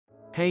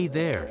Hey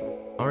there,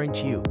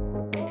 aren't you?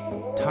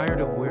 Tired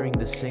of wearing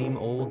the same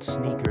old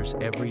sneakers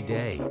every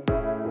day?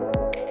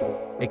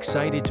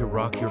 Excited to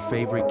rock your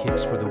favorite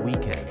kicks for the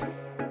weekend,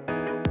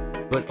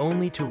 but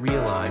only to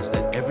realize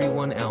that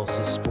everyone else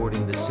is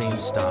sporting the same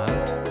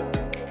style?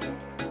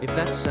 If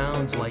that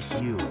sounds like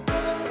you,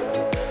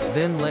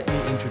 then let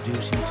me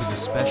introduce you to the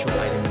special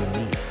item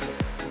you need,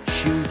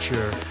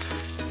 shoeture.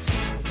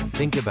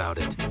 Think about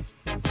it.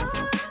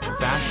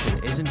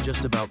 Fashion isn't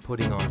just about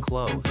putting on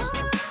clothes.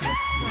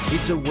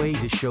 It's a way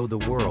to show the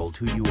world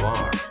who you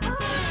are.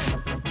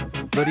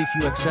 But if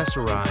you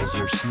accessorize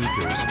your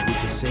sneakers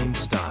with the same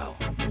style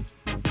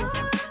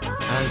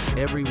as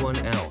everyone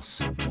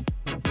else,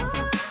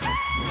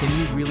 can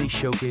you really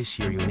showcase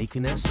your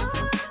uniqueness?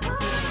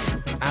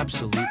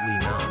 Absolutely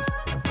not.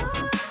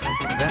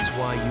 That's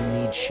why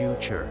you need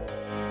shoeture.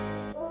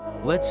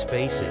 Let's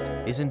face it,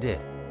 isn't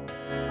it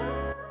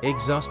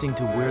exhausting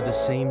to wear the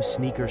same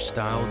sneaker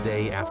style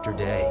day after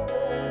day?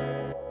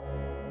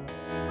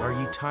 Are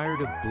you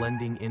tired of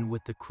blending in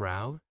with the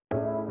crowd?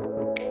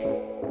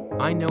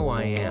 I know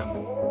I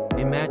am.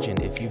 Imagine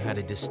if you had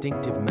a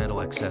distinctive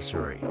metal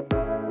accessory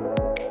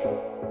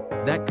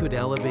that could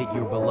elevate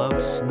your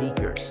beloved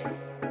sneakers.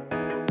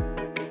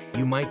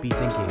 You might be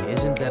thinking,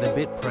 isn't that a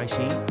bit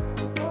pricey?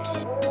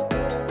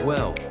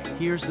 Well,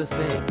 here's the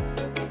thing.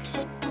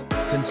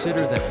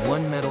 Consider that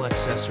one metal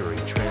accessory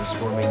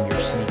transforming your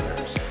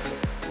sneakers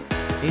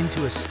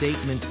into a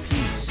statement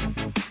piece.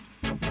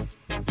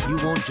 You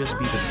won't just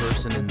be the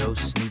person in those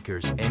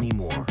sneakers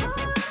anymore.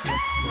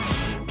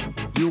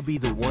 You'll be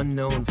the one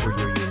known for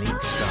your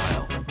unique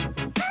style.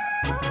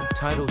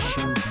 Title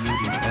Shoe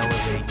Beauty,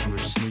 elevate your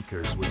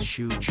sneakers with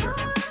shoeture.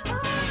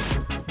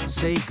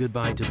 Say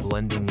goodbye to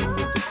blending in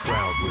with the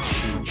crowd with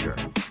shoeture.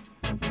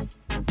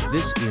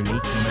 This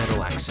unique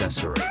metal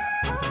accessory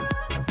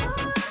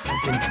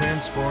can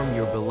transform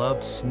your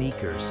beloved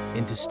sneakers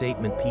into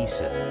statement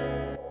pieces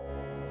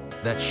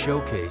that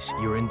showcase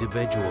your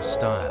individual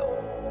style.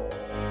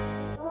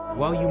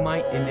 While you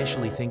might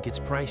initially think it's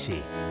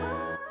pricey,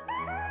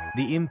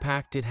 the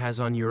impact it has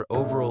on your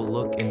overall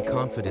look and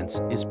confidence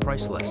is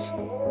priceless.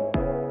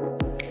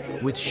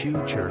 With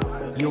shoeture,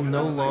 you'll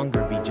no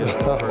longer be just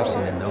a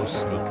person in those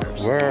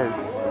sneakers.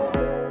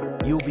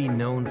 You'll be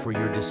known for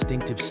your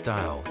distinctive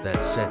style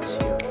that sets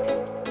you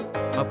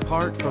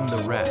apart from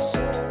the rest.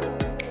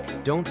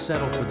 Don't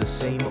settle for the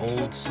same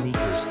old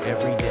sneakers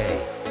every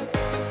day.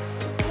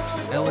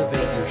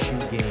 Elevate your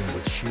shoe game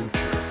with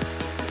shoeture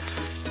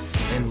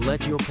and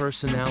let your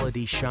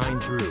personality shine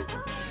through.